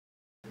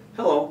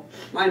Hello,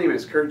 my name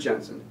is Kurt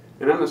Jensen,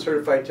 and I'm a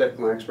certified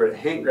technical expert at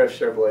Hank Greff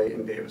Chevrolet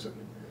in Davison.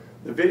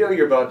 The video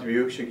you're about to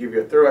view should give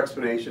you a thorough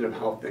explanation of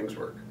how things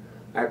work.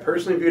 I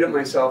personally viewed it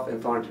myself and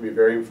found it to be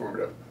very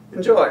informative.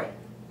 Enjoy!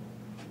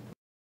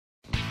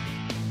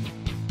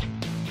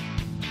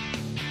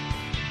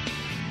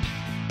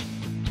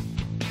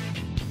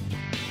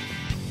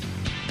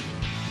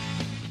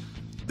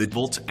 The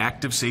Volt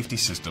Active Safety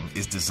System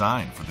is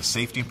designed for the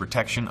safety and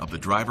protection of the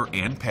driver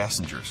and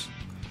passengers.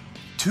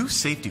 Two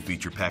safety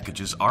feature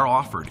packages are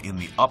offered in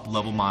the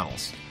up-level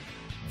models: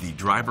 the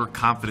Driver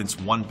Confidence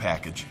 1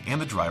 package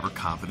and the Driver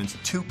Confidence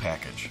 2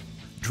 package.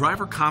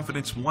 Driver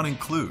Confidence 1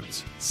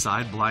 includes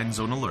Side Blind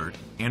Zone Alert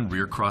and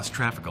Rear Cross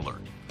Traffic Alert.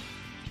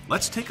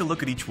 Let's take a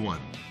look at each one.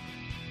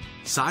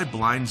 Side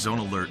Blind Zone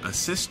Alert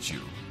assists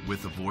you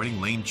with avoiding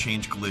lane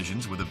change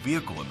collisions with a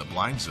vehicle in the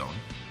blind zone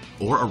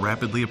or a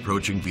rapidly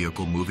approaching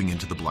vehicle moving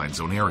into the blind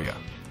zone area.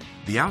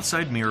 The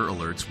outside mirror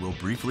alerts will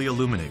briefly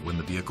illuminate when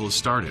the vehicle is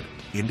started,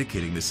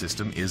 indicating the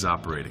system is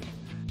operating.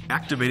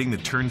 Activating the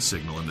turn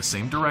signal in the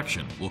same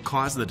direction will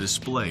cause the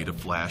display to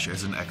flash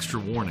as an extra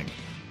warning.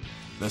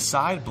 The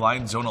Side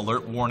Blind Zone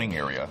Alert warning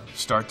area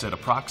starts at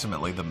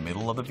approximately the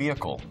middle of the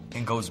vehicle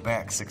and goes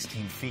back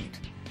 16 feet.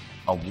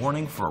 A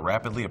warning for a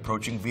rapidly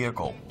approaching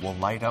vehicle will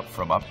light up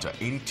from up to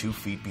 82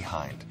 feet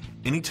behind.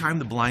 Anytime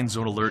the blind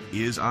zone alert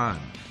is on,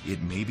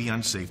 it may be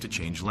unsafe to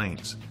change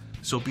lanes,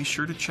 so be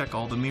sure to check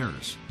all the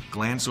mirrors,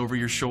 glance over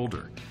your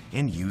shoulder,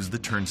 and use the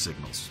turn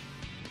signals.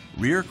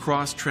 Rear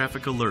Cross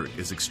Traffic Alert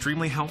is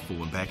extremely helpful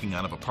when backing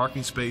out of a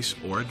parking space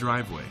or a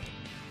driveway.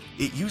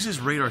 It uses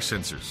radar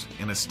sensors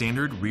and a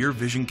standard rear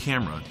vision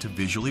camera to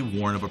visually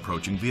warn of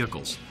approaching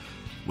vehicles.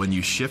 When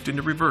you shift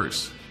into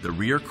reverse, the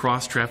Rear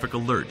Cross Traffic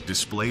Alert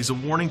displays a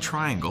warning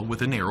triangle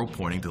with an arrow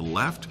pointing to the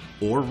left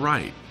or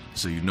right,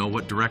 so you know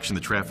what direction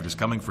the traffic is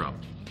coming from.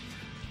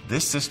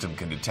 This system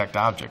can detect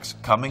objects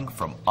coming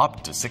from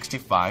up to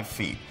 65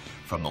 feet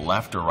from the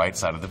left or right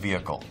side of the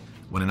vehicle.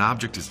 When an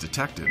object is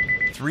detected,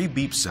 3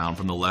 beeps sound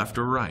from the left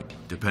or right,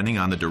 depending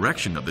on the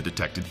direction of the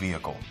detected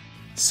vehicle.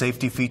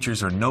 Safety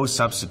features are no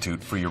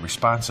substitute for your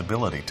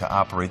responsibility to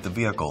operate the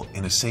vehicle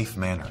in a safe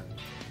manner.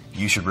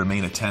 You should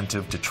remain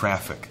attentive to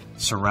traffic,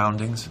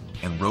 surroundings,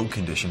 and road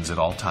conditions at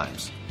all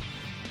times.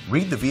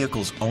 Read the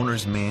vehicle's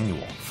owner's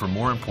manual for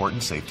more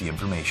important safety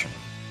information.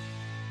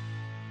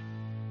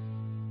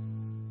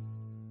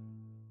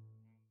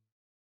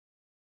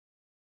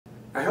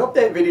 I hope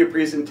that video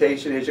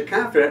presentation has you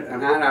confident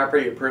on how to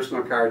operate your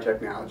personal car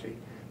technology.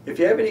 If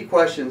you have any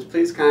questions,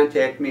 please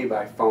contact me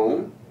by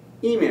phone,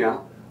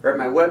 email, or at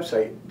my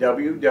website,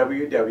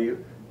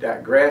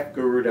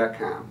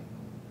 www.graphguru.com.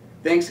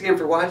 Thanks again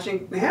for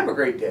watching, and have a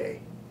great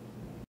day.